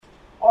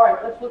All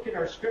right, let's look at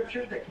our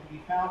scripture that can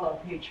be found on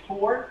page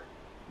 4.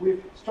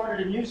 We've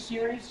started a new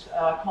series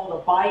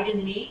called Abide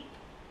in Me,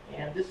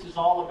 and this is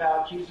all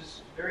about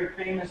Jesus' very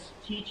famous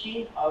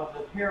teaching of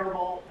the vine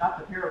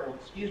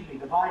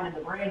and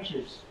the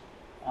branches.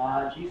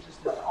 Jesus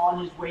is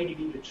on his way to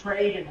be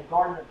betrayed in the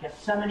Garden of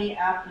Gethsemane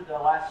after the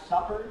Last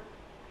Supper,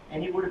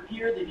 and it would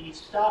appear that he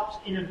stops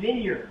in a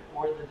vineyard,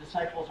 or the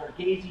disciples are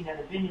gazing at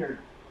a vineyard,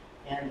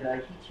 and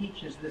he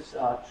teaches this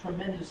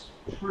tremendous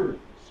truth.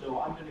 So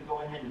I'm going to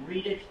go ahead and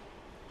read it.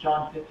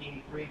 John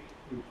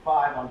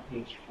 15:3-5 on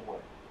page 4.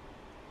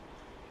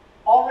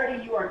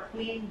 Already you are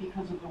clean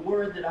because of the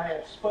word that I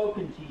have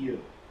spoken to you,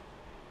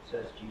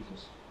 says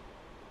Jesus.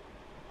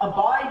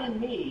 Abide in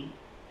me,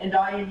 and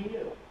I in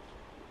you.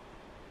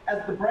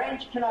 As the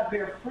branch cannot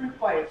bear fruit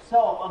by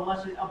itself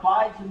unless it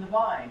abides in the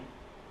vine,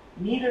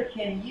 neither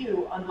can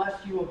you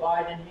unless you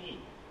abide in me.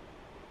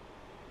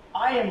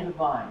 I am the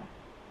vine,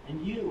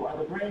 and you are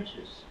the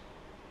branches.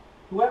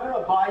 Whoever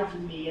abides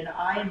in me and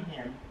I in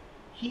him,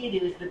 he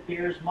it is that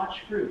bears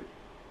much fruit.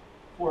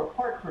 For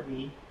apart from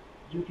me,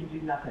 you can do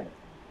nothing.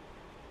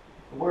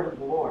 The word of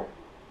the Lord.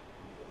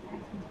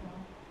 You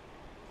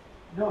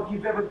know, if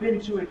you've ever been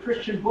to a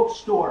Christian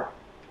bookstore,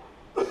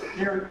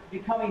 they're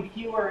becoming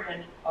fewer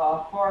and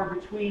far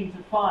between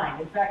to find.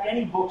 In fact,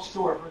 any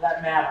bookstore for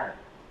that matter.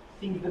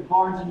 It seems that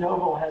Barnes &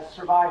 Noble has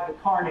survived the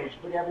carnage,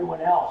 but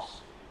everyone else,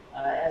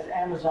 as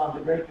Amazon,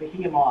 the great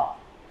behemoth,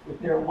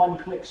 with their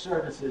one-click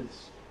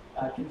services,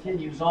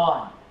 continues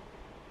on.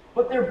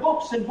 But they're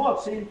books and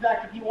books. And in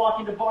fact, if you walk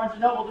into Barnes &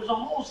 Noble, there's a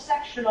whole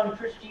section on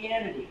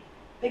Christianity.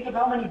 Think of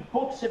how many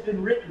books have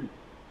been written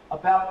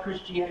about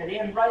Christianity,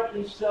 and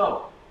rightly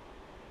so.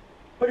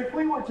 But if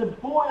we were to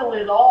boil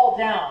it all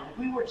down, if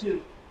we were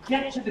to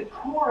get to the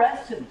core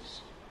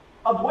essence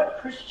of what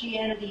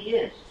Christianity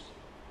is,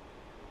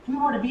 if we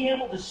were to be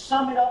able to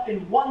sum it up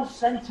in one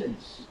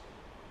sentence,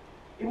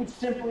 it would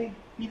simply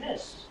be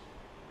this: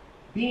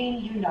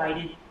 being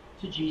united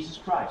to Jesus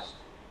Christ.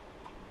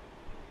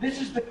 This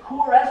is the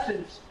core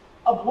essence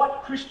of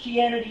what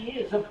Christianity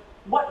is, of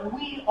what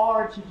we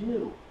are to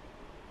do.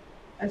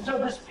 And so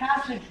this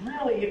passage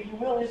really, if you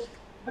will, is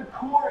the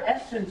core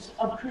essence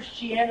of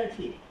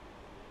Christianity.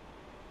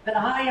 That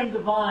I am the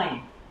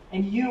vine,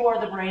 and you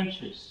are the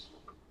branches.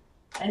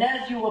 And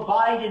as you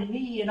abide in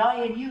me, and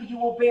I in you, you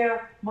will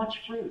bear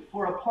much fruit.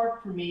 For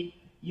apart from me,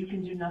 you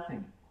can do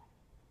nothing.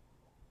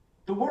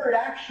 The word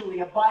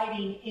actually,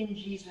 abiding in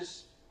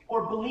Jesus,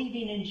 or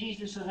believing in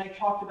Jesus, as I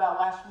talked about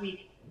last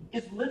week,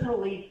 is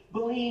literally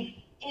believe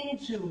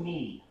into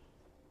me.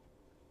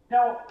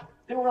 Now,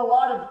 there were a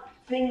lot of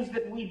things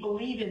that we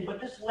believe in,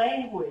 but this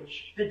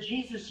language that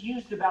Jesus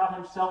used about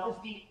himself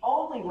is the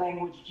only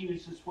language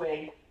used this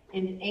way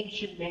in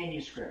ancient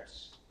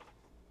manuscripts.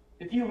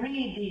 If you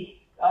read the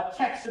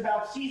text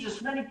about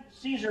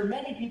Caesar,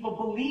 many people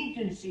believed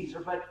in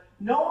Caesar, but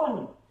no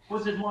one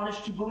was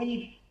admonished to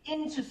believe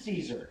into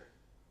Caesar.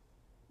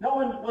 No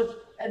one was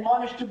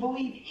admonished to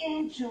believe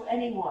into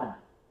anyone.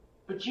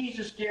 But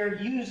Jesus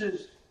there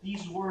uses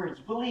these words,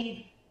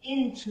 believe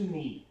into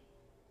me.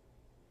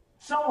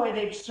 Some way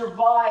they've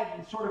survived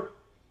and sort of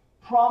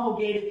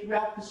promulgated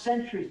throughout the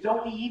centuries.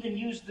 Don't we even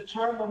use the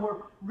term when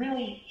we're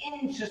really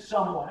into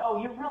someone?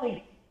 Oh, you're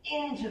really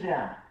into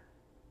them.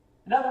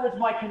 In other words,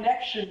 my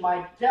connection,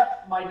 my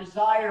depth, my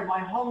desire, my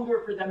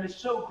hunger for them is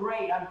so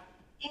great. I'm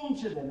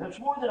into them. It's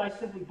more than I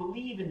simply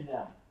believe in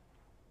them.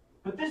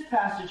 But this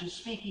passage is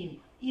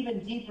speaking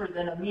even deeper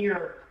than a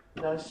mere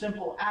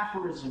simple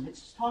aphorism.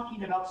 It's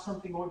talking about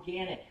something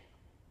organic,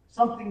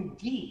 something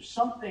deep,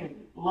 something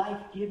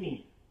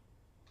life-giving.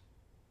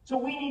 So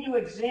we need to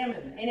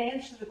examine and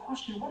answer the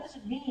question, what does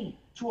it mean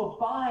to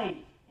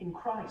abide in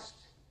Christ?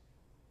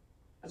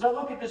 As I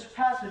look at this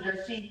passage,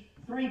 I see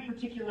three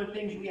particular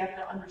things we have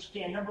to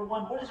understand. Number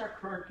one, what is our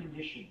current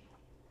condition?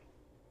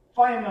 If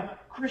I am a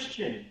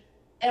Christian,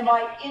 am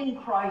I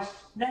in Christ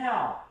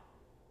now?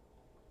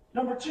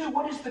 Number two,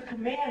 what is the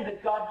command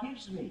that God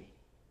gives me?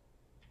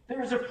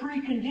 There is a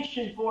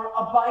precondition for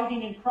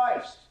abiding in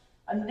Christ,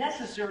 a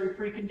necessary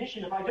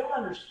precondition. If I don't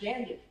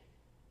understand it,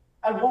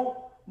 I won't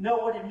know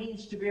what it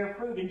means to bear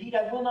fruit. Indeed,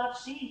 I will not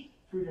see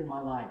fruit in my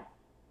life.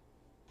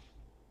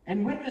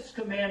 And with this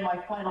command, my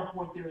final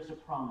point, there is a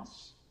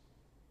promise.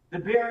 The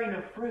bearing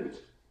of fruit,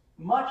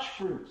 much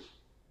fruit.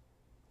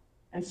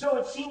 And so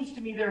it seems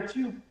to me there are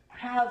two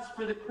paths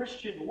for the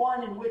Christian.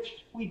 One in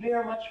which we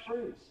bear much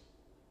fruit.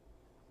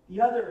 The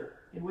other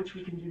in which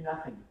we can do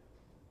nothing.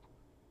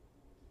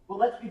 Well,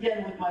 let's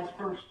begin with my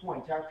first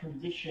point, our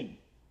condition.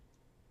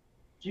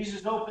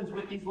 Jesus opens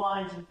with these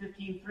lines in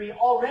 15:3.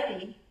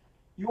 Already,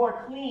 you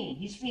are clean.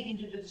 He's speaking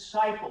to the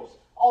disciples.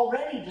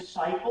 Already,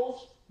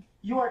 disciples,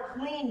 you are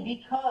clean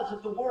because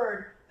of the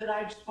word that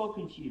I've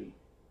spoken to you.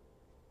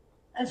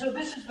 And so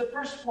this is the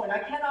first point. I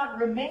cannot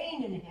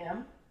remain in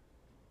him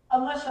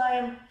unless I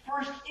am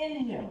first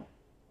in him.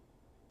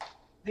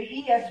 The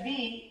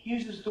ESV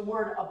uses the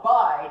word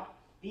abide.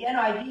 The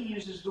NIV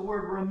uses the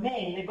word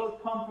remain. They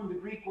both come from the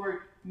Greek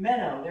word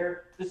meno.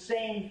 They're the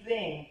same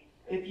thing,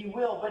 if you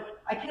will.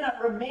 But I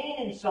cannot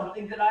remain in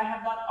something that I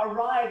have not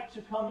arrived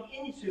to come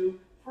into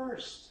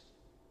first.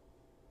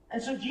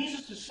 And so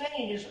Jesus is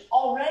saying is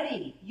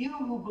already, you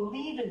who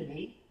believe in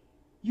me,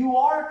 you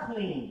are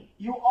clean.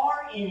 You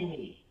are in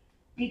me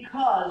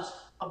because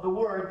of the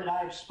word that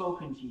I have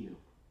spoken to you.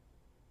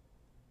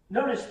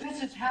 Notice,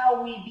 this is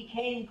how we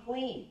became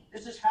clean.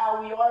 This is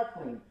how we are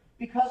clean,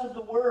 because of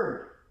the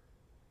word.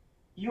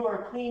 You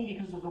are clean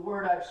because of the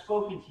word I've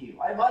spoken to you.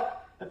 I like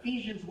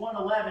Ephesians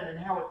 1:11 and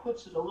how it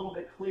puts it a little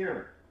bit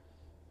clearer.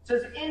 It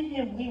says, in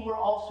him we were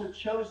also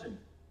chosen,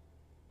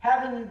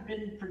 having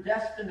been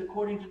predestined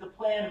according to the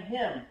plan of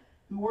him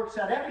who works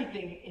out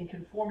everything in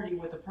conformity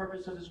with the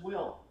purpose of his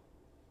will,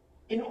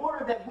 in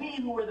order that we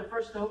who were the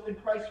first to hope in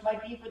Christ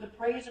might be for the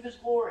praise of his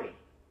glory.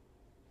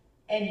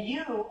 And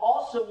you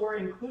also were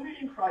included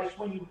in Christ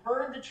when you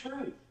heard the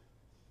truth,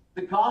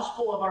 the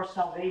gospel of our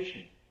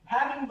salvation.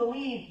 Having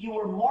believed, you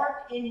were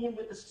marked in him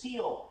with the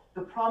seal,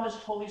 the promised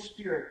Holy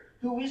Spirit,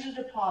 who is a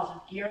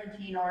deposit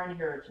guaranteeing our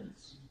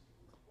inheritance.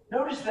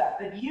 Notice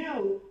that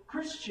you,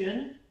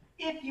 Christian,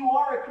 if you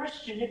are a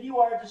Christian, if you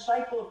are a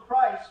disciple of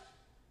Christ,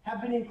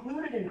 have been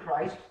included in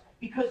Christ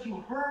because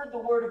you heard the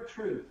word of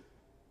truth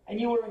and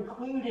you were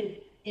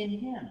included in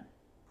him.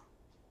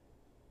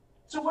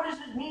 So what does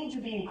it mean to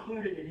be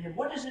included in him?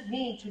 What does it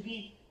mean to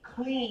be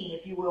clean,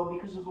 if you will,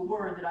 because of the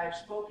word that I have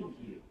spoken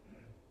to you?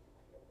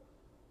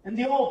 In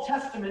the Old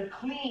Testament,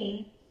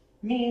 clean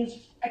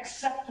means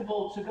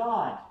acceptable to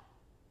God.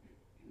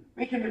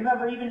 We can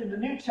remember even in the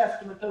New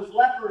Testament, those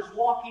lepers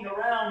walking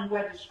around who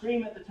had to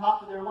scream at the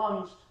top of their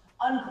lungs,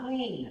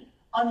 unclean,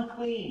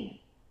 unclean.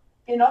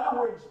 In other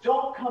words,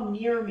 don't come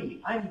near me.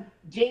 I'm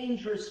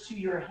dangerous to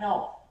your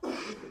health.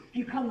 If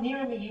you come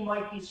near me, you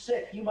might be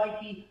sick. You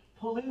might be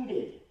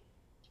polluted.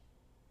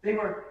 They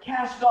were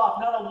cast off,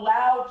 not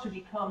allowed to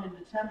become in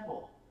the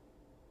temple.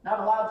 Not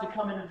allowed to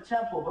come into the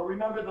temple. But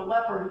remember the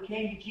leper who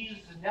came to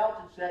Jesus and knelt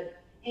and said,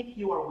 if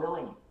you are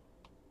willing,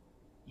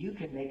 you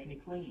can make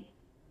me clean.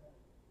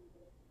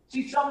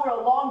 See, somewhere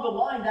along the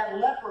line, that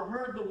leper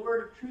heard the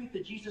word of truth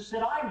that Jesus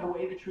said, I am the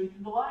way, the truth,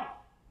 and the life.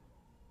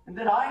 And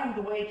that I am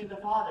the way to the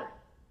Father.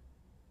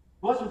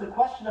 It wasn't the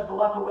question of the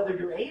leper whether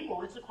you're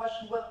able. It's the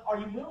question of are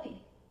you willing?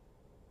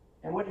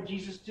 And what did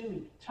Jesus do?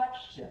 He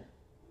touched him.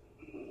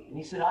 And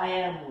he said, I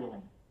am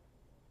willing.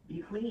 Be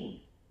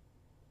clean.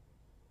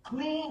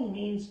 Clean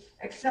means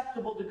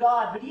acceptable to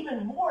God, but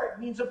even more, it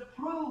means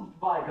approved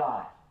by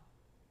God.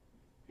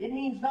 It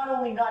means not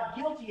only not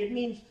guilty, it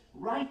means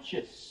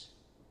righteous,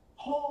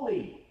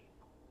 holy,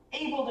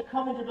 able to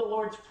come into the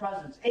Lord's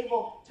presence,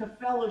 able to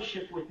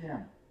fellowship with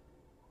him.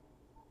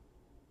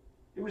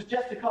 It was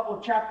just a couple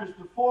of chapters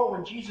before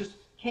when Jesus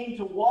came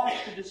to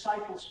wash the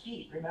disciples'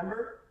 feet,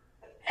 remember?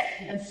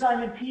 And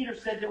Simon Peter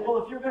said,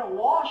 well, if you're going to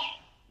wash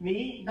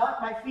me,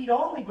 not my feet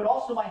only, but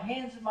also my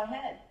hands and my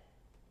head.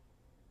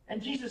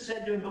 And Jesus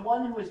said to him, the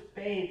one who is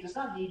bathed does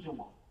not need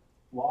to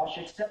wash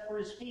except for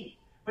his feet,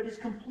 but is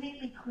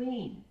completely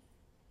clean.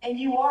 And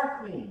you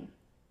are clean,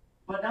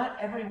 but not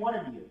every one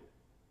of you.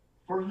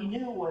 For he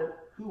knew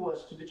who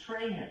was to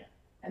betray him.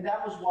 And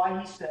that was why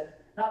he said,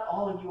 not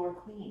all of you are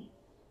clean.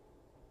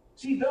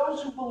 See,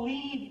 those who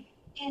believe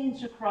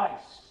into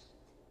Christ.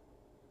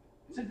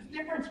 It's a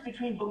difference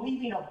between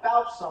believing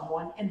about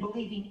someone and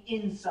believing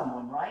in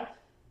someone, right?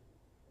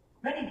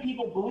 Many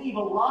people believe a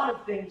lot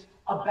of things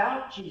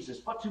about Jesus,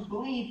 but to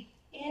believe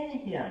in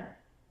him,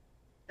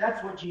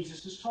 that's what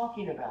Jesus is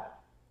talking about.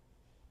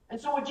 And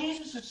so what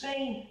Jesus is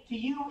saying to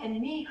you and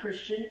me,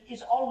 Christian,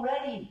 is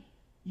already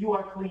you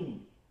are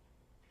clean.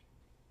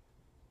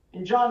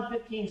 In John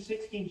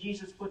 15:16,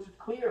 Jesus puts it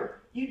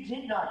clear. You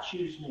did not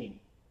choose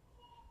me,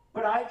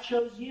 but I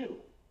chose you.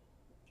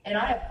 And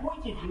I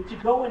appointed you to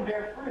go and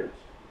bear fruit,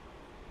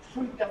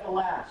 fruit that will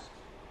last.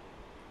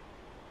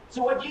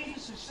 So what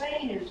Jesus is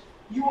saying is,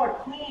 you are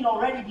clean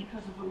already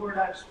because of the word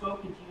I've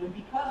spoken to you. And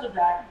because of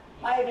that,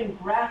 I have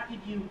engrafted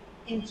you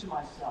into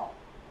myself.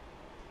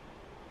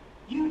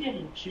 You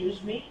didn't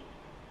choose me,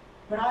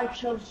 but I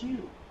chose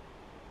you.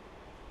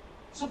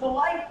 So the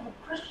life of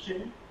a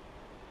Christian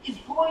is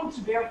going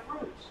to bear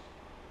fruit.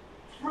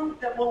 Fruit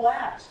that will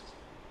last.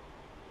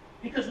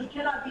 Because we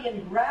cannot be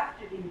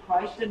engrafted in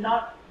Christ and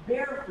not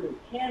bear fruit,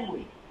 can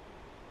we?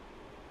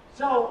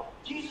 So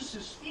Jesus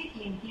is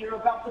speaking here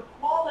about the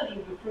quality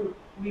of the fruit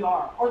we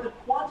are, or the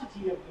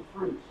quantity of the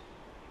fruit.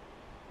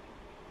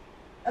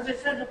 As I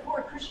said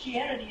before,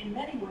 Christianity in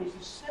many ways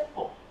is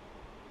simple,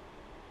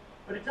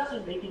 but it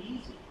doesn't make it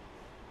easy.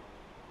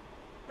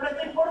 But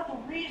I think one of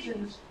the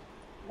reasons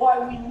why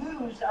we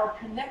lose our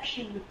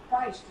connection with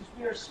Christ is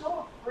we are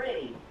so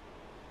afraid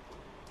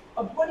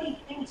of what he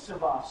thinks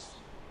of us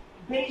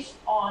based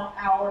on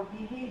our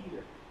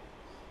behavior.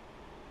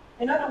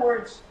 In other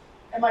words,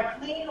 am I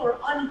clean or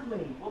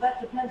unclean? Well,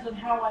 that depends on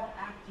how I'm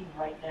acting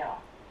right now.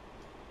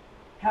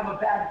 Have a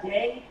bad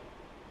day?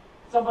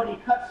 Somebody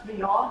cuts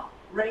me off?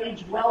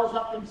 Rage wells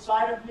up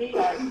inside of me?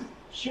 I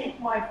shake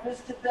my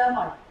fist at them?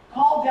 I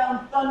call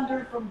down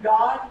thunder from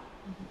God?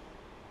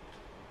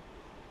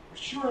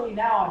 Surely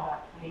now I'm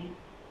not clean.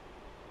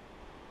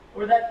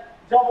 Or that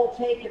double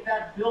take at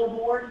that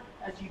billboard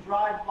as you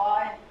drive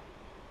by?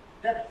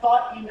 That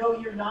thought you know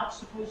you're not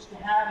supposed to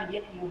have, and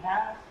yet you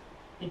have,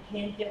 and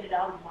can't get it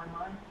out of my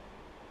mind?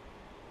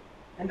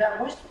 And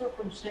that whisper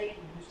from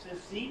Satan who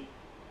says, see,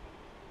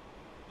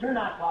 you're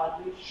not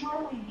godly.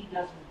 Surely he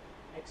doesn't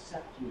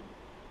accept you.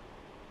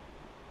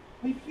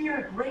 We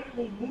fear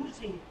greatly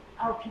losing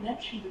our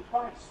connection to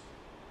Christ.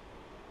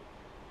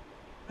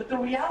 But the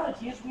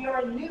reality is we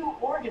are a new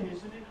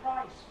organism in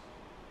Christ.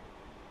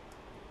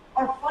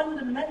 Our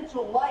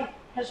fundamental life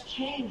has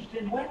changed.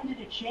 And when did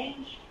it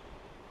change?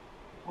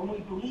 When we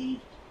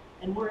believed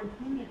and were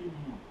included in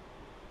him.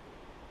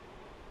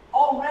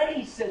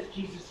 Already, says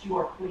Jesus, you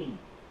are clean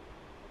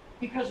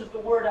because of the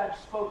word I've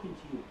spoken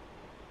to you.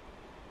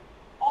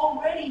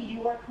 Already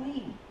you are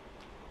clean.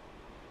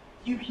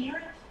 Do you hear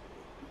it?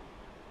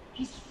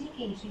 He's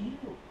speaking to you.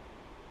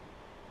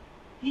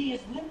 He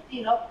is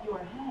lifting up your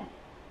head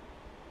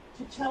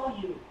to tell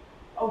you,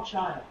 oh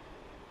child,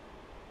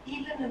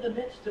 even in the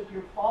midst of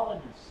your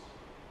fallenness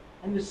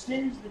and the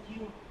sins that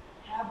you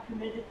have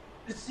committed,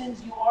 the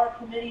sins you are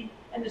committing,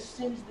 and the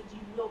sins that you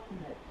will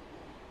commit,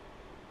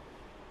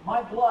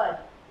 my blood,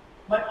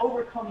 my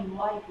overcoming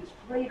life is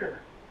greater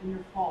than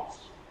your faults.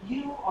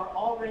 You are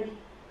already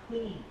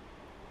clean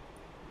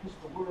because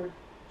the word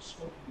is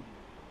spoken to you.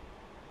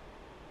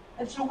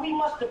 And so we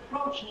must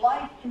approach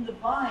life in the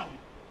vine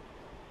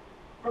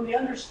from the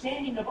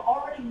understanding of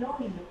already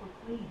knowing that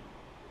we're clean.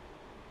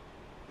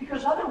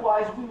 Because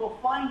otherwise we will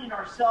find in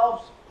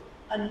ourselves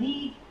a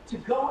need to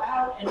go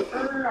out and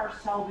earn our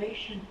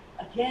salvation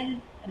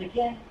again and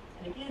again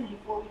and again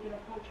before we can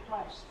approach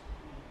Christ.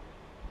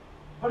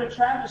 What a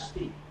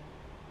travesty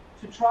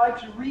to try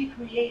to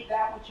recreate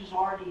that which has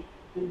already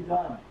been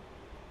done.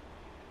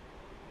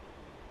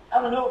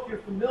 I don't know if you're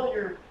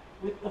familiar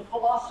with the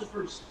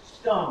philosopher's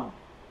stone.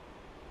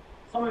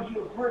 Some of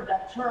you have heard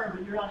that term,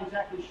 but you're not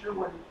exactly sure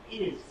what it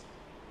is.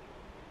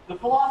 The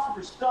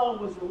philosopher's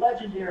stone was a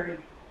legendary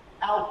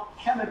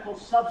alchemical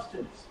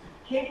substance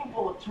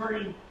capable of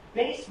turning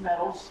base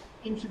metals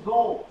into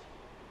gold.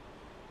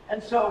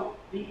 And so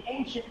the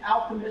ancient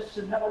alchemists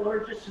and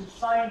metallurgists and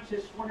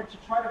scientists wanted to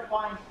try to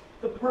find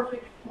the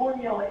perfect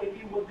formula, if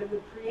you would, that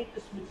would create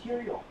this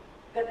material,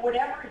 that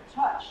whatever it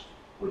touched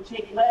would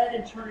take lead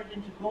and turn it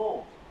into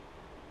gold.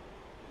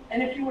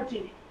 And if you were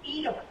to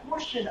eat a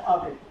portion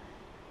of it,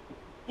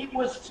 it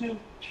was to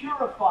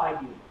purify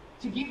you,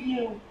 to give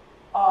you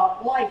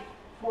life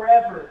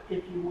forever,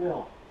 if you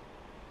will.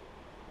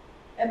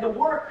 And the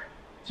work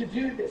to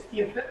do this,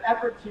 the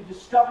effort to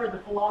discover the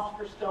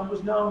philosopher's stone,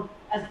 was known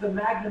as the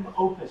magnum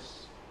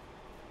opus,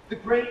 the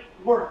great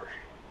work.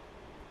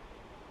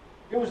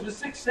 It was the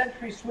 6th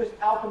century Swiss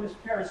alchemist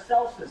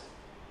Paracelsus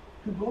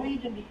who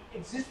believed in the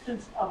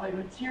existence of a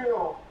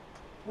material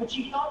which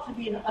he thought to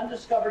be an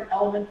undiscovered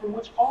element from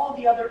which all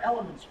the other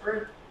elements,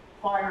 earth,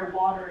 fire,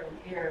 water,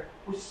 and air,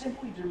 were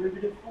simply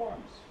derivative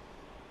forms.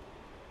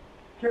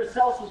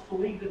 Paracelsus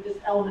believed that this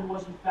element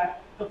was in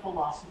fact the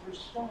philosopher's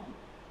stone.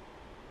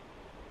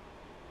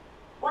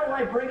 Why do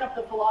I bring up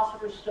the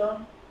philosopher's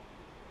stone?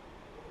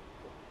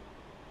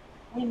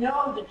 We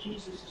know that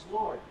Jesus is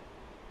Lord.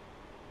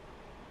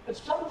 But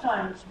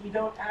sometimes we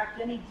don't act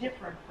any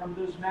different from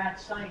those mad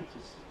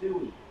scientists, do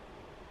we?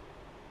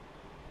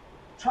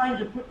 Trying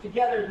to put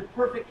together the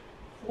perfect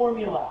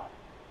formula,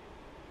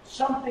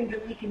 something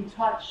that we can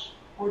touch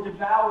or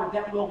devour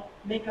that will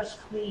make us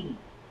clean,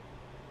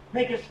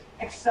 make us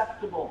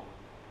acceptable,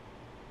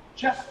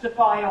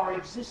 justify our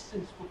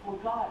existence before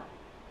God.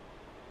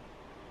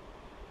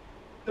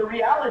 The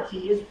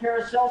reality is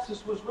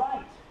Paracelsus was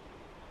right.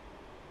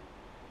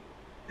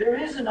 There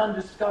is an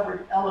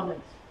undiscovered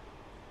element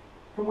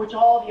from which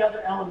all the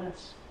other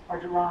elements are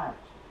derived.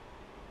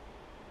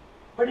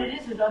 But it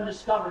isn't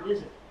undiscovered,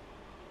 is it?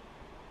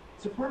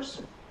 It's a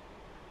person.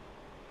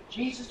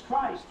 Jesus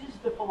Christ is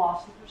the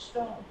philosopher's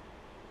stone.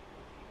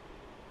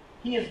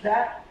 He is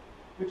that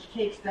which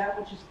takes that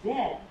which is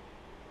dead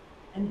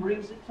and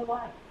brings it to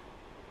life.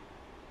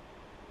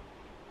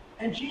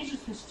 And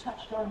Jesus has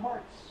touched our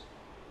hearts.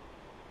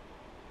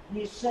 And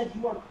he has said,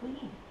 you are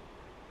clean.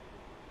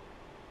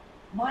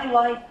 My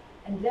life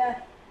and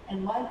death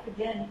and life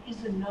again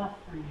is enough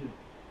for you.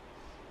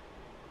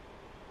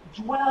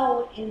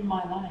 Dwell in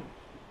my life.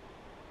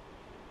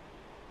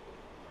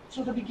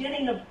 So the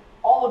beginning of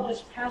all of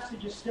this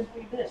passage is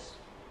simply this: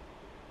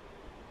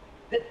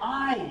 that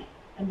I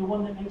am the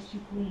one that makes you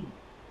clean.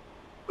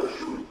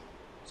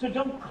 So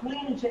don't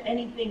cling to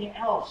anything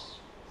else.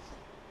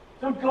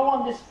 Don't go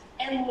on this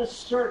endless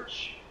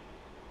search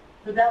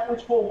for that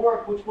which will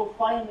work, which will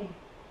finally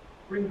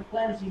bring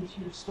cleansing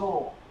to your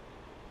soul.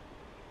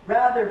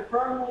 Rather,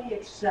 firmly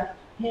accept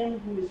him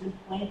who is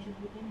implanted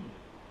within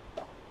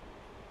you.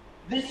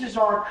 This is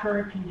our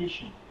current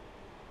condition.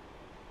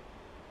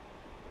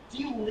 Do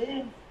you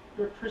live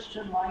your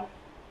Christian life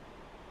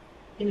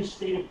in a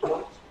state of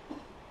guilt?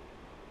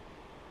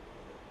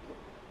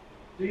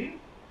 Do you?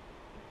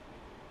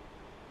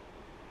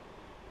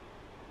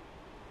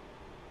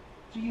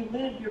 Do you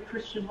live your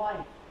Christian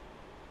life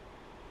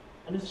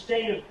in a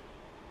state of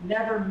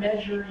never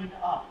measuring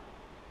up,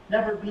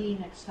 never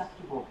being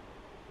acceptable?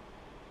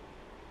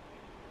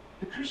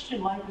 The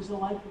Christian life is a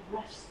life of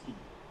resting.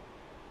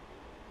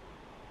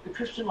 The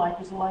Christian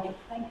life is a life of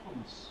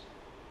thankfulness.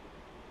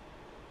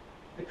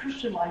 The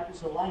Christian life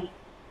is a life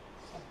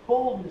of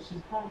boldness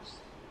in Christ.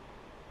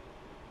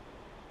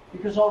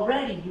 Because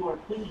already you are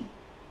clean.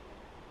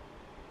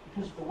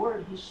 Because of the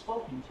word He's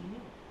spoken to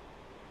you.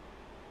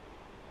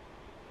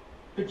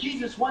 But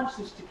Jesus wants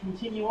us to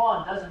continue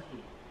on, doesn't He?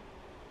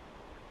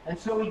 And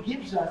so He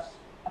gives us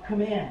a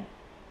command.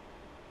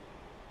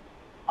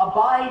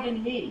 Abide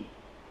in me,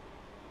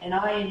 and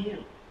I in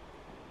you.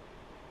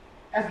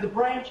 As the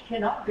branch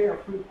cannot bear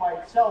fruit by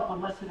itself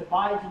unless it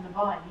abides in the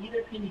vine,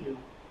 neither can you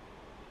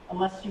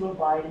unless you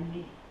abide in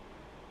me.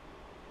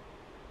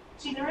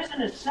 See, there is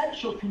an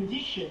essential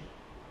condition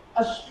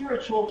of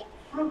spiritual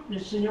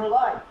fruitness in your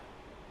life,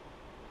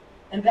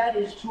 and that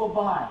is to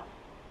abide.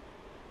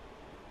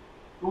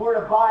 The word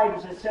abide,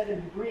 as I said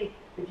in the Greek,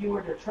 if you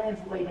were to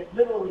translate it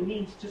literally,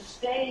 means to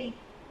stay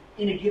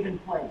in a given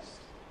place,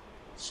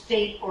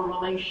 state or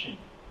relation,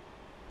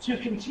 to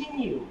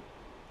continue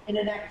in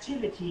an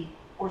activity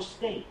or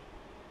state.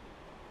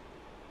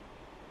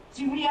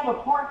 See, we have a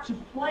part to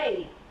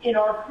play in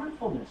our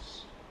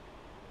fruitfulness,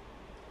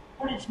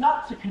 but it's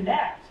not to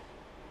connect.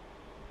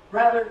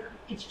 Rather,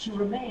 it's to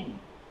remain.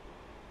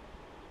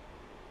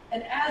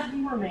 And as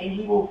we remain,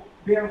 we will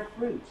bear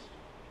fruit.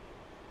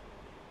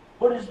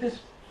 What is this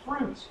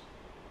fruit?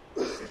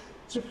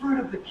 It's a fruit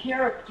of the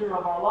character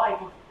of our life,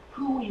 of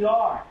who we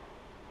are.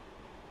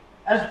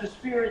 As the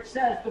Spirit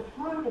says, the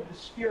fruit of the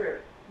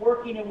Spirit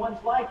working in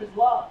one's life is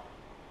love.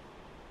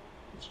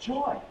 It's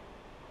joy.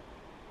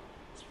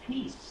 It's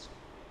peace.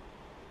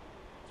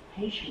 It's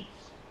patience.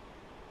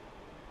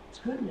 It's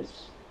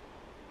goodness.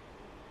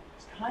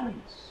 It's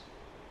kindness.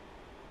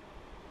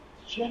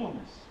 It's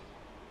gentleness.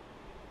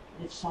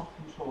 And it's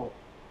self-control.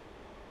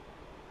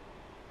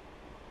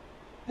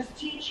 This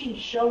teaching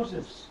shows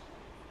us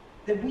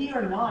that we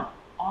are not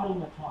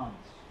automatons.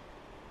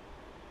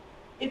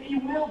 If you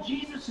will,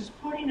 Jesus is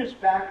putting us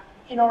back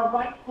in our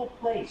rightful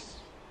place.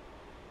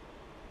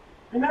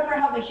 Remember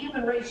how the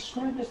human race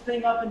screwed this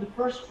thing up in the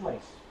first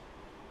place?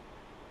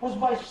 Was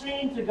by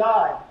saying to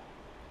God,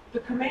 the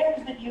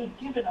commands that you have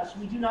given us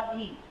we do not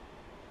need.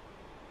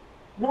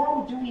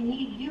 Nor do we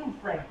need you,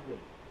 frankly.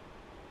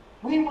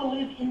 We will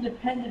live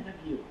independent of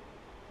you.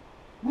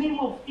 We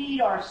will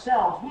feed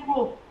ourselves. We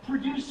will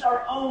produce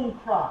our own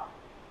crop.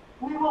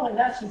 We will, in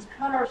essence,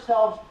 cut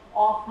ourselves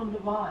off from the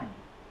vine.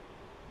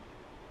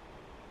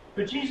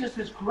 But Jesus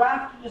has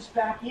grafted us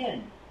back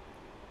in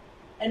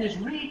and is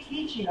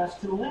reteaching us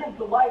to live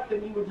the life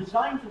that we were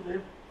designed to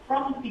live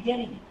from the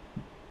beginning.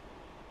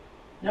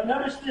 Now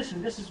notice this,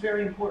 and this is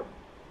very important.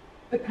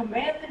 The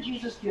command that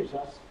Jesus gives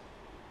us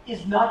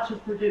is not to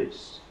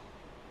produce,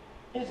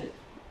 is it?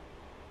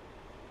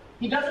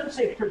 He doesn't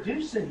say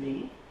produce in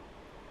me.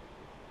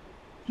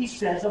 He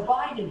says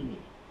abide in me,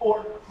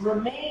 or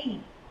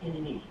remain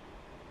in me.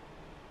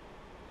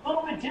 A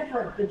little bit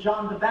different than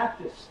John the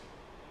Baptist.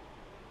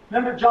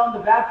 Remember John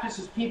the Baptist,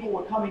 as people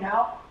were coming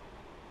out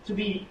to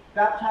be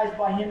baptized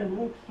by him in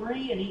Luke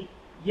 3, and he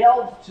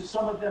yelled to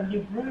some of them,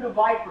 "You brood of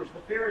vipers,"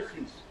 the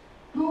Pharisees.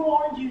 "Who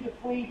warned you to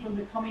flee from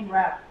the coming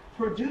wrath?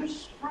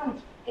 Produce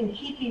fruit in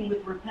keeping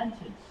with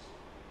repentance."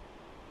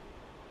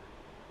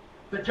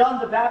 But John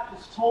the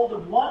Baptist told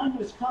of one who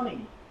was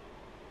coming,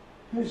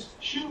 whose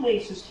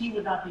shoelaces he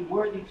would not be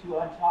worthy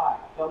to tie,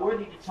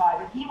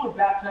 that he would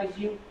baptize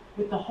you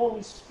with the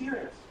Holy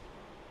Spirit.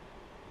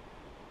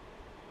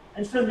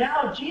 And so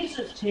now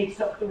Jesus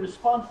takes up the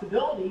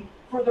responsibility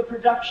for the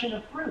production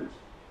of fruit.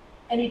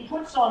 And he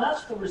puts on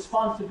us the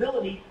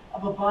responsibility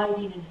of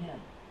abiding in him.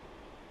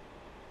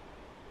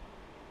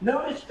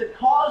 Notice the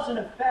cause and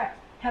effect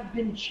have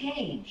been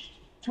changed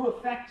to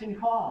effect and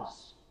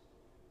cause.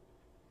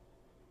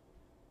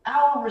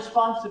 Our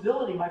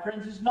responsibility, my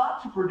friends, is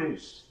not to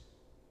produce.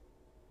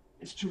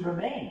 It's to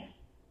remain.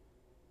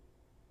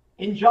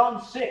 In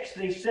John 6,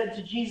 they said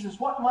to Jesus,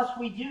 "What must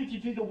we do to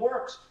do the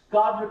works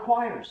God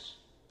requires?"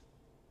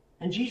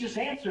 And Jesus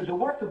answered, "The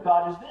work of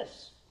God is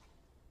this,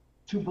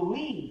 to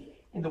believe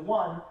in the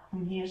one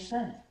whom he has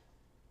sent."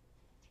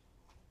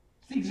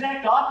 It's the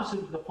exact opposite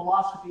of the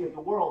philosophy of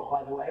the world,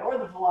 by the way, or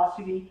the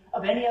philosophy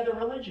of any other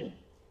religion.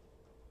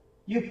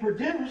 You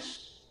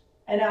produce,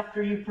 and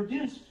after you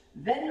produce,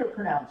 then you're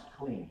pronounced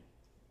clean.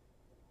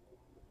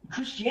 In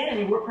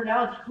Christianity, we're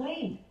pronounced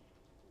clean.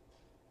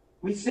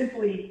 We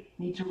simply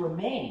need to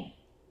remain.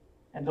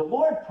 And the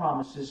Lord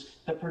promises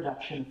the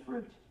production of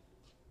fruit.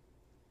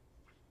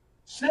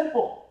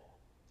 Simple,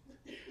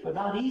 but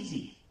not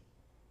easy.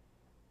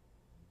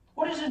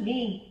 What does it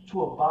mean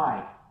to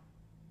abide?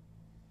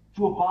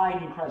 To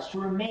abide in Christ, to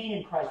remain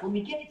in Christ. When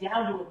we get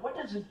down to it, what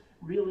does it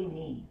really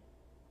mean?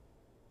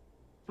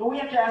 So we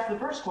have to ask the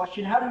first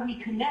question, how do we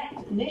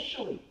connect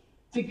initially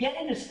to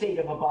get in a state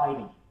of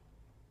abiding?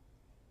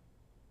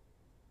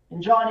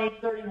 In John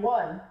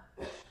 8:31,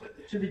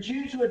 to the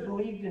Jews who had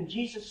believed in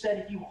Jesus said,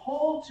 "If you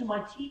hold to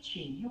my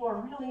teaching, you are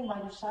really my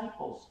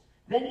disciples.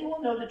 Then you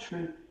will know the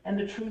truth, and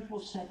the truth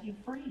will set you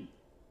free."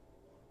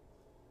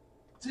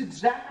 It's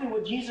exactly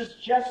what Jesus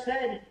just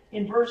said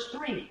in verse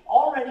 3.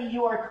 Already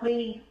you are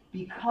clean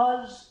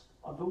because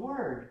of the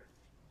word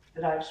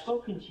that I have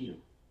spoken to you.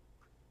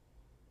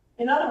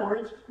 In other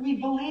words, we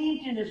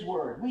believed in his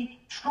word.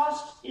 We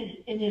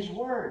trusted in his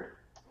word,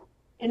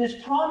 in his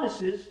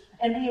promises,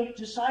 and we have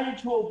decided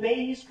to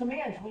obey his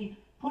commands. We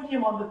put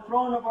him on the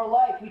throne of our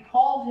life. We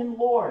called him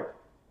Lord.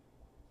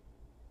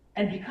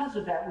 And because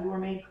of that, we were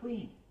made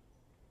clean.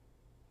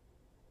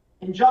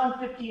 In John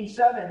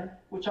 15:7,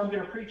 which I'm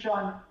going to preach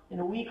on in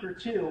a week or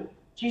two,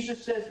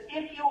 Jesus says,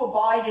 if you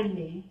abide in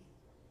me,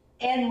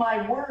 and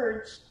my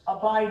words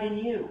abide in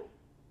you.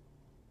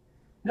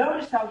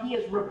 Notice how he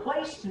has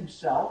replaced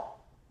himself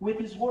with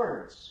his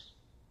words.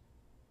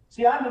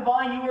 See, I'm the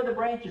vine, you are the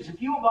branches. If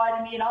you abide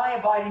in me and I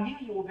abide in you,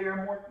 you will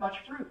bear much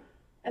fruit.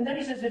 And then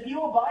he says, if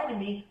you abide in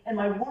me and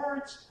my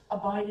words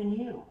abide in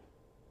you.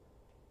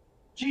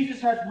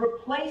 Jesus has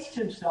replaced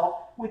himself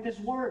with his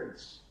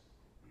words.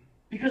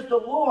 Because the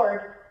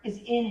Lord is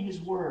in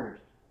his word.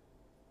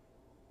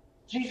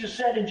 Jesus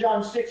said in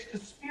John 6, the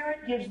Spirit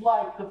gives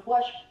life, the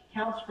flesh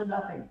counts for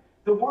nothing.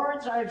 The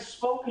words I have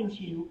spoken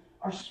to you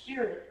are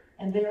spirit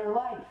and they are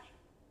life.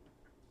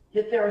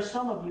 Yet there are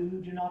some of you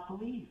who do not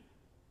believe.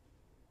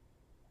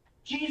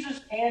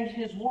 Jesus and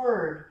his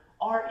word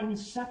are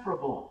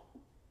inseparable.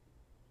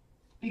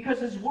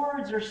 Because his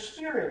words are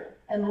spirit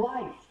and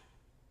life.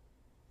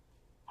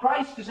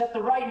 Christ is at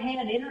the right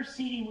hand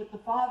interceding with the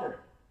Father.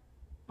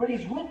 But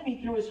he's with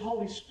me through his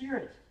Holy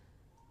Spirit.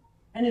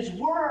 And his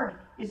word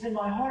is in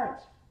my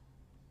heart.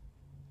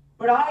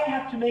 But I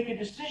have to make a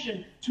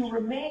decision to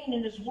remain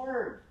in his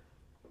word.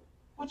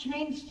 Which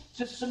means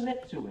to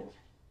submit to it.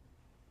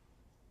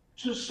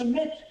 To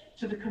submit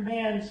to the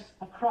commands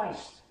of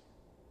Christ.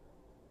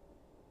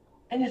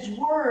 And his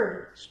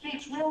word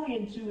speaks really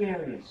in two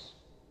areas.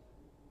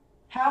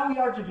 How we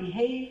are to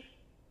behave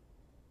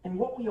and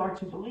what we are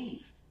to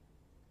believe.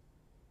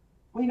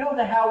 We know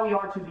the how we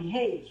are to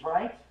behave,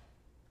 right?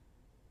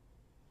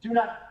 Do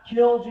not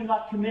kill, do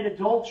not commit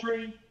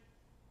adultery,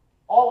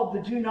 all of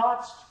the do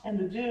nots and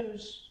the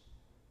do's.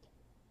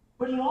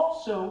 But he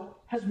also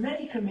has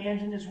many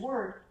commands in his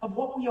word of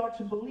what we are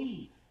to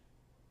believe.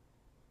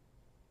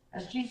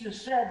 As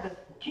Jesus said, the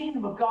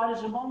kingdom of God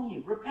is among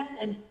you. Repent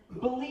and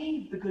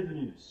believe the good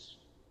news.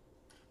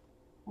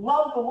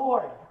 Love the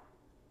Lord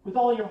with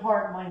all your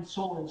heart, mind,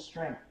 soul, and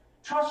strength.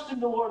 Trust in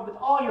the Lord with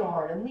all your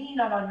heart and lean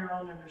not on your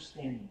own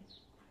understandings.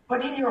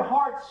 But in your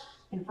hearts,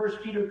 in 1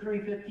 Peter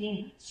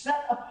 3:15,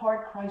 set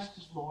apart Christ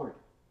as Lord.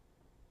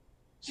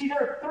 See, there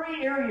are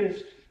three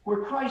areas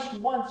where Christ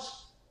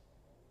wants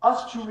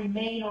us to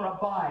remain or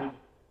abide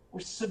or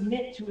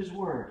submit to his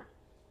word.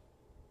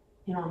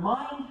 In our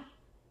mind,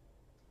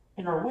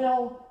 in our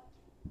will,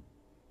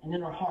 and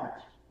in our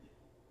heart.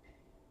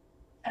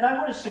 And I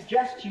want to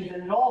suggest to you that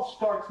it all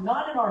starts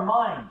not in our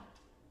mind,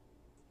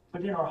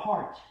 but in our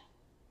heart.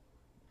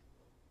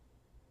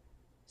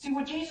 See,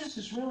 what Jesus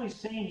is really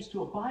saying is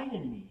to abide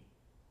in me,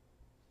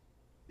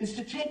 is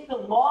to take the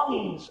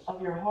longings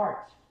of your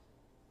heart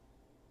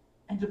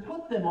and to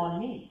put them on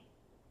me.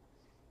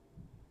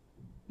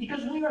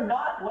 Because we are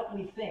not what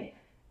we think.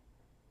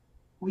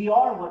 We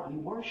are what we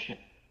worship.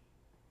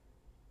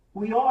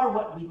 We are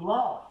what we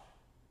love.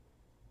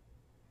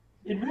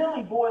 It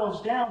really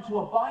boils down to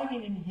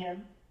abiding in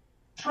him,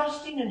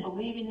 trusting and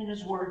believing in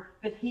his word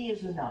that he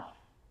is enough.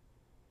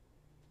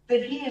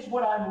 That he is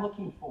what I'm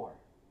looking for.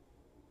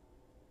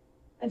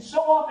 And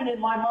so often in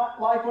my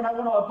life, when I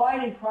want to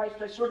abide in Christ,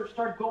 I sort of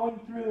start going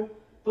through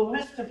the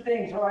list of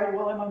things. All right,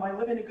 well, am I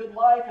living a good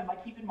life? Am I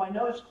keeping my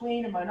nose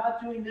clean? Am I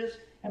not doing this?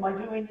 Am I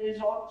doing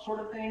these all sort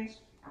of things?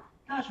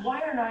 Gosh,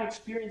 why aren't I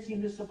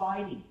experiencing this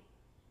abiding?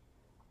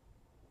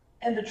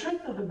 And the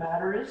truth of the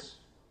matter is,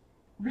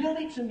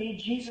 really to me,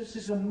 Jesus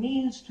is a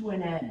means to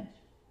an end.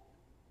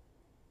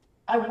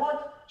 I want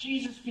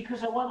Jesus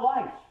because I want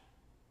life.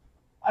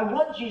 I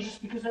want Jesus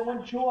because I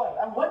want joy.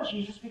 I want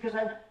Jesus because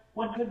I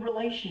want good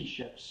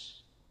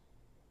relationships.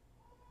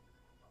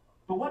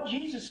 But what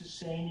Jesus is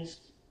saying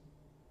is,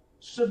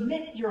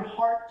 submit your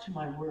heart to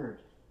my word.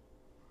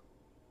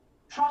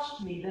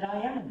 Trust me that I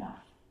am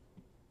enough.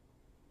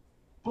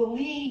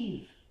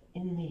 Believe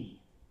in me.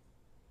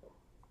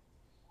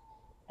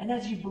 And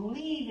as you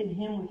believe in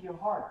him with your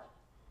heart,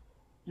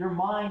 your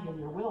mind and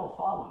your will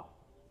follow.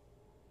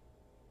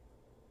 I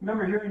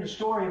remember hearing a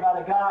story about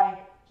a guy,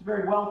 he's a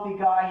very wealthy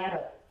guy, he had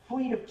a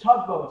fleet of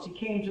tugboats. He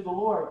came to the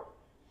Lord.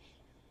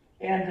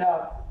 And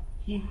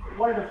he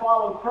wanted to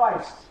follow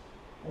Christ.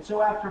 And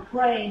so after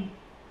praying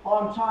a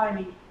long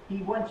time, he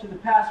went to the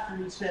pastor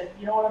and he said,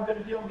 you know what I'm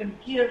going to do? I'm going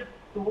to give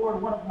the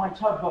Lord one of my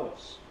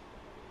tugboats.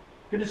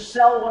 I'm going to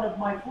sell one of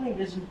my fleet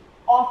as an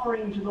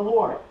offering to the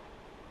Lord.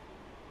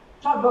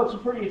 Tugboat's a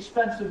pretty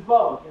expensive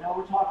boat. You know,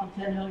 we're talking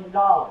 $10 million.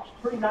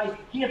 Pretty nice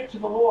gift to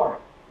the Lord.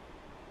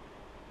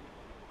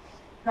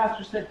 The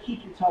pastor said,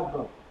 keep your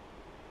tugboat.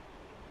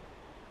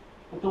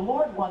 What the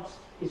Lord wants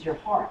is your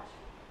heart.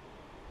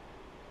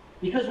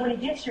 Because when he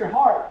gets your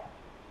heart,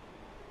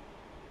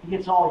 he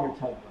gets all your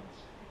tugboats.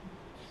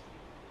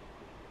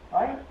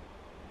 Right?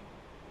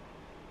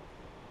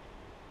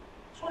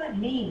 That's what it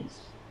means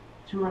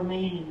to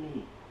remain in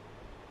me.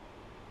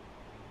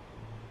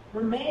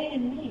 Remain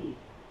in me,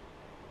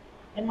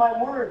 in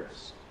my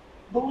words.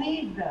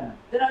 Believe them,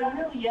 that I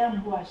really am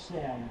who I say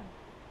I am,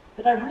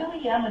 that I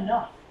really am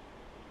enough.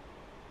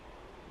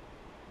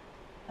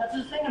 That's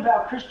the thing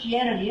about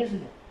Christianity,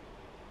 isn't it?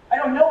 I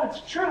don't know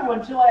it's true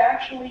until I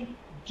actually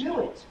do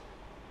it.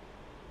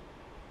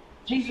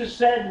 Jesus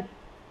said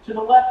to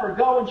the leper,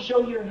 go and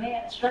show your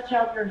hand, stretch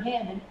out your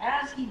hand, and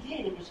as he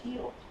did, it was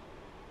healed.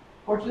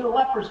 Or to the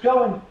lepers,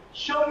 go and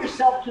show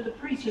yourself to the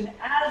priests, and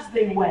as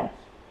they went,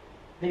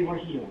 they were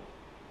healed.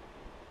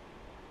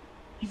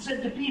 He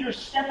said to Peter,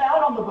 step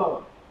out on the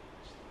boat.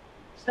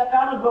 Step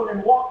out of the boat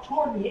and walk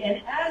toward me.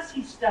 And as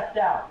he stepped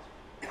out,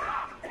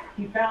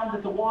 he found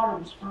that the water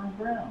was firm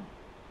ground.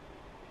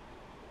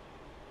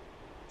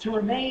 To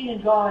remain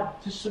in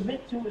God, to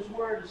submit to his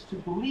word, is to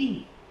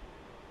believe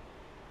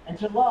and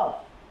to love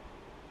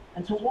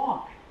and to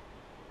walk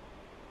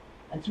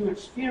and to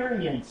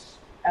experience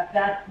at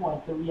that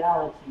point the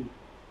reality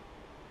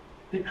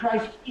that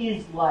Christ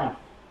is life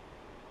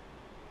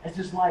as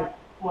his life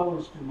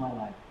flows through my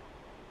life.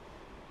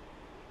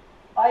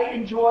 I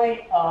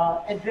enjoy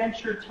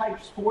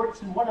adventure-type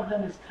sports, and one of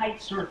them is kite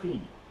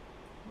surfing.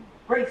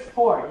 Great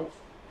sport. It's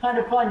kind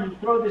of fun. You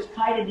throw this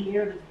kite in the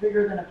air that's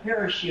bigger than a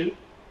parachute.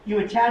 You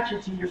attach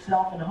it to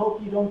yourself and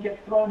hope you don't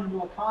get thrown into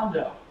a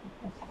condo.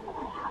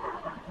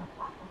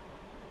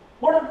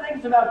 One of the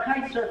things about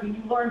kite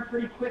surfing you learn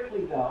pretty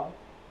quickly, though,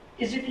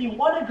 is if you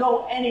want to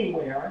go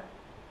anywhere,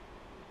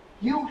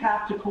 you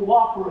have to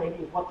cooperate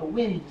with what the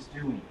wind is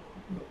doing.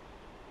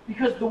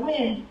 Because the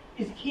wind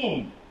is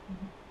king.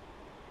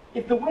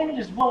 If the wind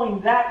is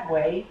blowing that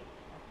way,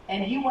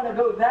 and you want to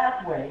go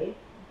that way,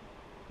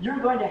 you're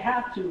going to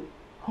have to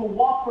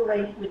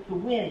cooperate with the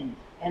wind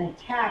and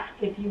tack,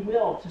 if you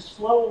will, to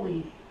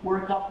slowly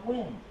work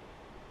upwind.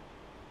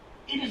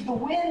 It is the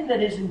wind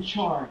that is in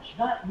charge,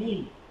 not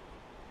me.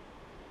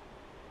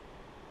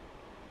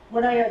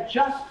 When I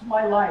adjust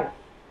my life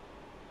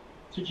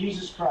to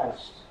Jesus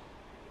Christ,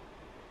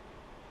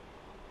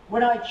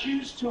 when I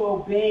choose to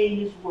obey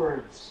his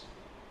words,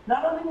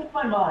 not only with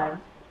my mind,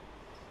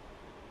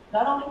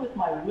 not only with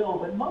my will,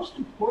 but most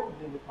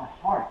importantly with my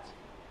heart,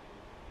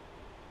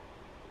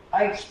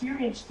 I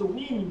experience the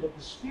wind of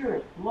the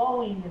Spirit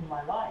blowing in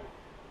my life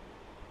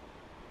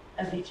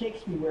as he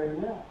takes me where he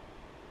will.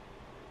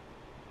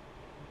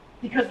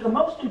 Because the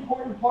most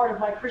important part of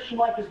my Christian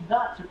life is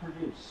not to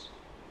produce.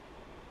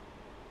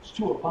 It's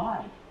to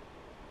abide.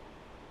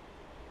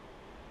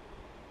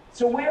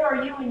 So where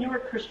are you in your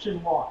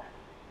Christian walk?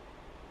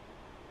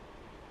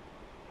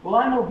 Well,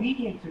 I'm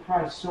obedient to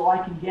Christ so I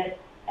can get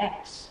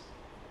X.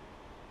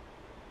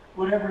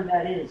 Whatever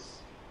that is.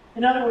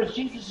 In other words,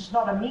 Jesus is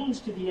not a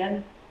means to the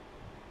end.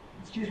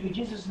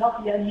 Jesus is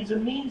not the end. He's a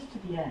means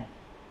to the end.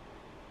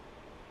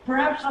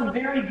 Perhaps I'm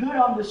very good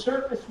on the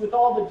surface with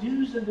all the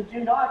do's and the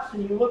do-nots,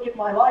 and you look at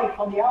my life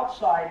on the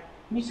outside,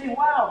 and you say,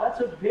 wow, that's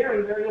a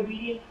very, very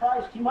obedient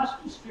Christ. He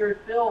must be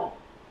Spirit-filled.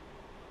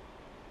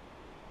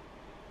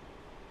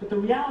 But the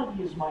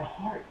reality is my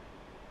heart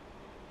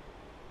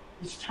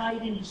is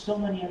tied into so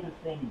many other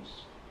things.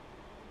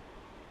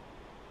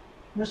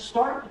 Let's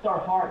start with our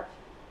heart.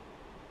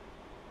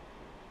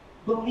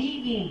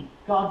 Believing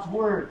God's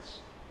words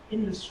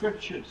in the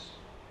Scriptures.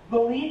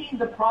 Believing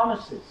the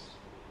promises.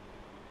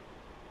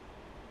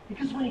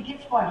 Because when he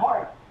gets my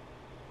heart,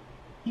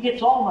 he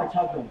gets all my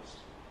tugboats.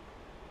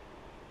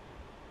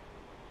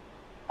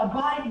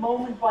 Abide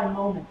moment by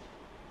moment.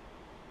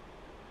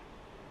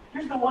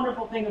 Here's the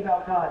wonderful thing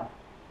about God.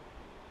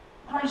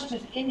 Christ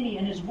is in me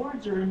and his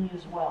words are in me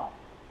as well.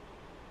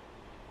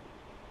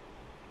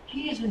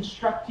 He is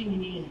instructing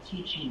me and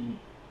teaching me.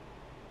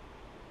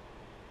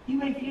 You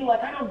may feel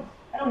like, I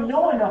don't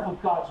know enough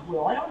of God's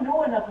will. I don't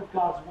know enough of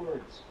God's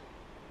words.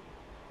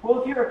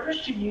 Well, if you're a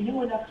Christian, you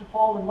knew enough to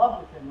fall in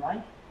love with him,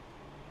 right?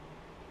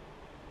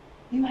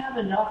 You have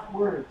enough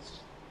words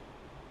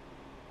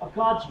of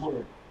God's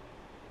word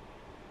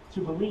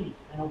to believe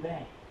and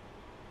obey.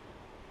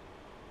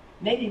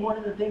 Maybe one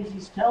of the things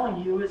he's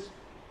telling you is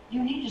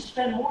you need to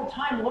spend more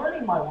time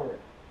learning my word.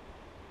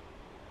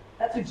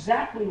 That's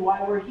exactly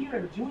why we're here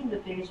and doing the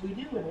things we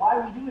do, and why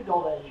we do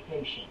adult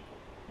education,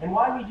 and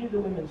why we do the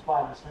women's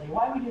Bible study,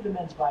 why we do the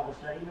men's Bible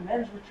study, the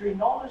men's retreat,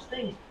 and all those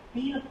things.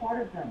 Being a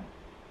part of them.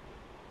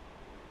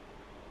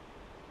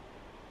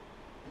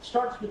 It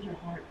starts with your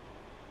heart.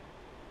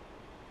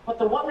 But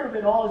the wonder of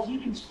it all is you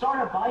can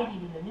start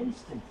abiding in an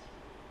instant.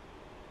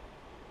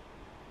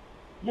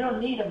 You don't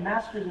need a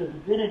master's of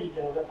divinity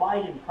to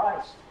abide in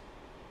Christ.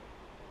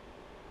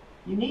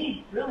 You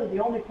need, really,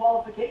 the only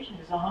qualification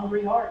is a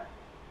hungry heart.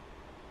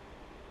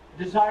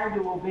 A desire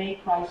to obey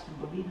Christ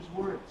and believe his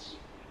words.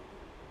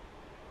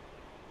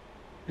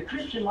 The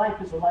Christian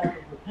life is a life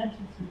of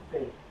repentance and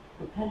faith.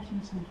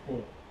 Repentance and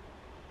faith.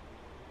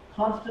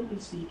 Constantly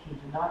seeking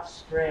to not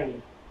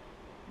stray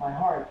my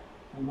heart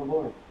from the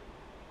Lord.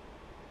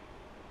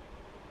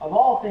 Of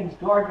all things,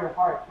 guard your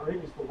heart, for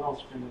it is the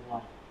wellspring of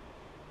life.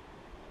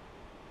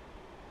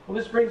 Well,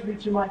 this brings me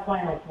to my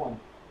final point.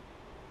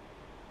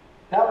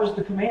 That was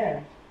the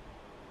command.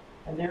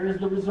 And there is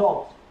the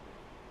result.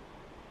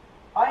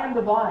 I am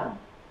the vine,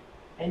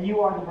 and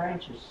you are the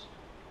branches.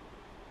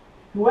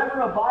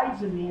 Whoever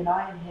abides in me and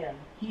I in him,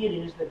 he it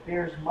is that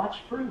bears much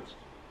fruit.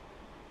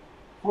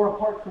 For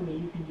apart from me,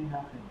 you can do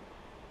nothing.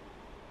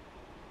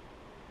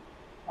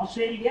 I'll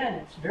say it again,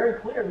 it's very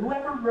clear.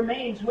 Whoever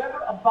remains,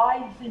 whoever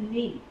abides in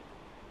me,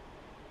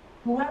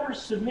 whoever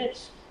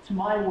submits to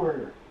my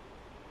word,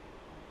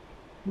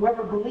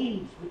 whoever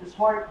believes with his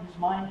heart, his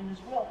mind, and his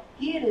will,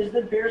 he it is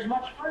that bears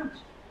much fruit.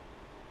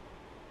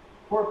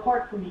 For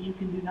apart from me, you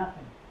can do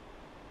nothing.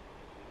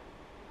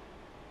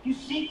 If you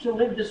seek to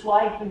live this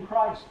life in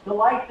Christ, the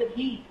life that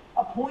he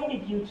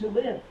appointed you to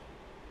live,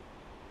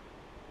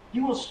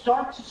 you will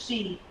start to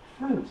see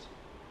fruit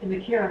in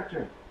the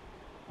character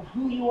of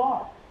who you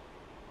are,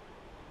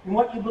 in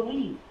what you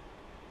believe,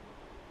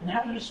 in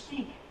how you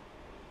speak,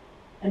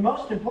 and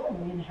most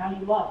importantly, in how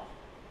you love.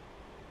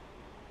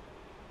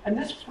 And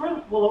this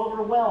fruit will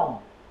overwhelm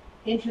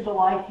into the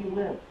life you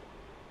live.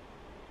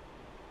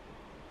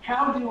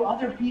 How do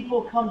other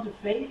people come to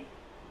faith?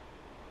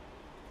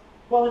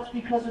 Well, it's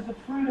because of the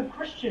fruit of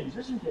Christians,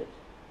 isn't it?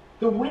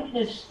 The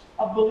witness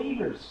of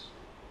believers.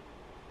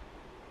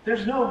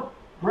 There's no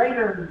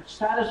greater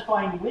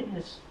satisfying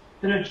witness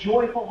than a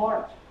joyful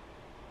heart.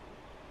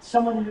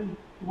 Someone who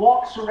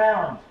walks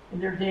around in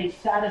their day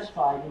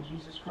satisfied in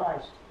Jesus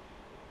Christ.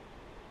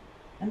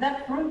 And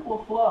that fruit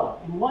will flow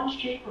in one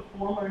shape or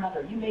form or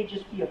another. You may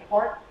just be a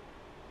part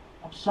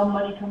of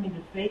somebody coming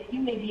to faith.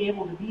 You may be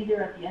able to be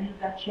there at the end of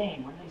that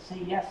chain when they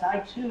say, yes, I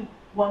too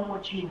want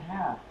what you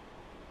have.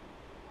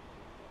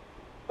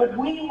 But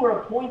we were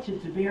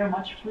appointed to bear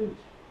much fruit.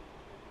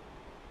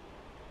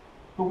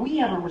 But we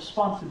have a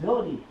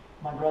responsibility,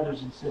 my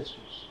brothers and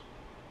sisters,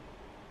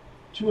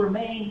 to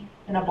remain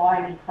and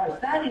abide in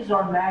Christ. That is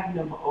our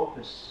magnum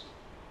opus.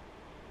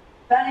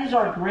 That is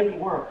our great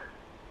work.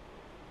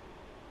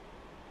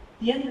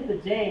 At the end of the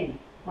day,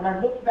 when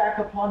I look back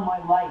upon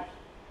my life,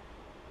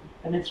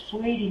 and it's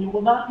fleeting, it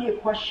will not be a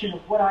question of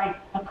what I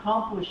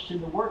accomplished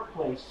in the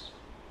workplace,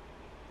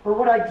 or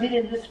what I did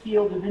in this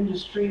field of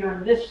industry, or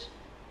in this,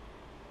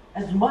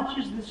 as much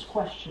as this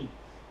question,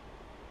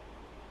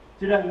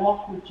 did I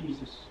walk with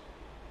Jesus?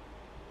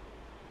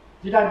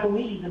 Did I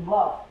believe and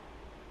love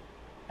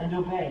and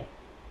obey?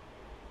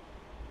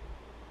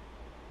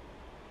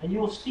 And you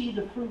will see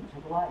the fruit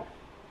of life.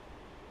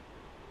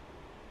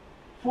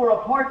 For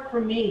apart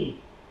from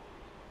me,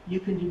 you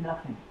can do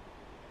nothing.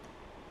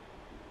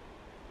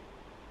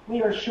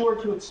 We are sure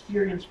to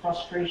experience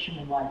frustration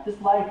in life. This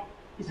life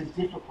is a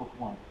difficult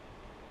one.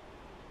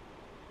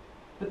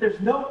 But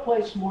there's no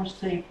place more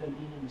safe than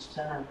being in the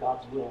center of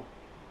God's will.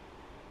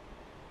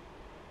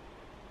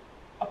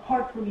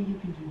 Apart from me, you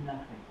can do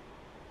nothing.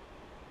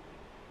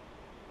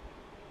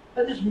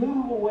 Let us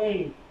move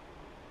away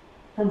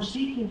from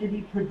seeking to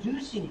be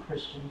producing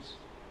Christians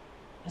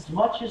as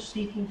much as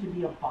seeking to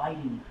be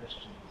abiding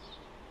Christians.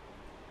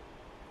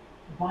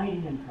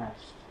 Abiding in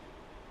Christ.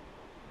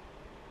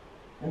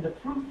 And the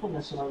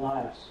fruitfulness of our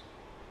lives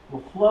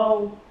will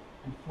flow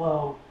and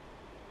flow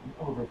and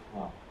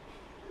overflow.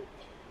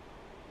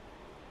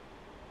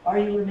 Are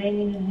you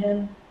remaining in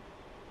him?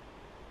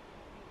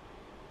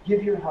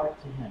 Give your heart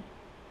to him.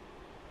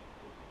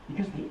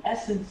 Because the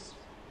essence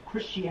of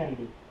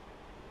Christianity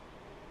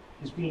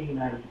is being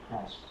united to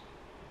Christ.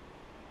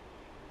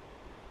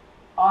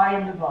 I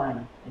am the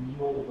vine, and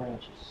you are the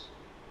branches.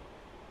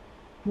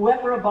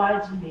 Whoever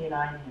abides in me and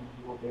I in him,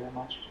 he will bear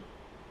much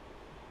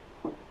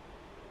fruit.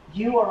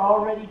 You are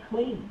already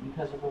clean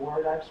because of the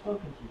word I've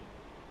spoken to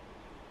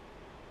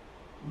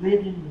you.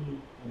 Live in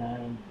me and I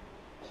in you.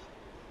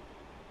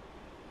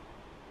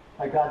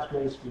 By God's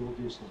grace, we will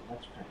do so.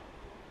 Let's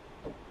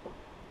pray.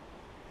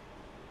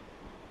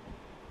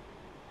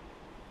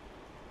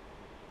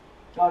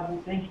 God,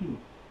 we thank you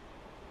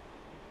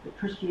that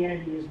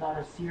Christianity is not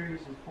a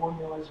series of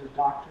formulas or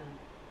doctrine.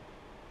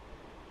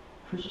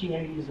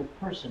 Christianity is a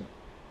person,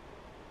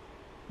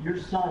 your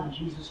Son,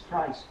 Jesus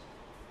Christ,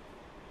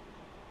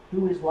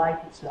 who is life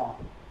itself,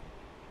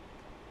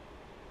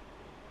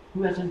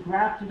 who has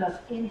engrafted us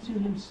into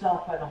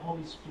himself by the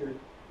Holy Spirit.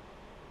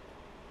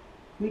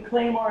 We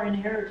claim our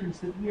inheritance,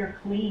 that we are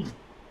clean,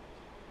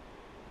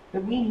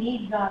 that we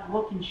need not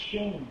look in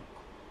shame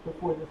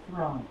before the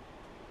throne.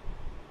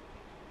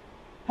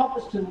 Help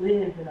us to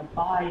live and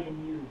abide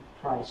in you,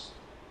 Christ.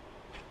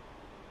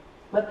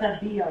 Let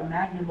that be our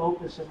magnum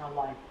opus in our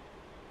life.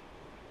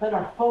 Let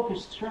our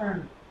focus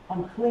turn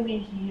on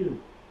clinging to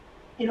you,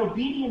 in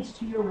obedience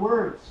to your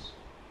words.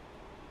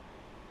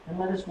 And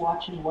let us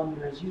watch and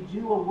wonder as you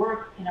do a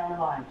work in our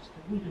lives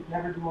that we could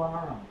never do on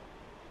our own.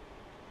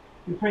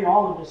 We pray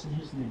all of this in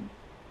his name.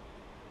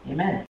 Amen.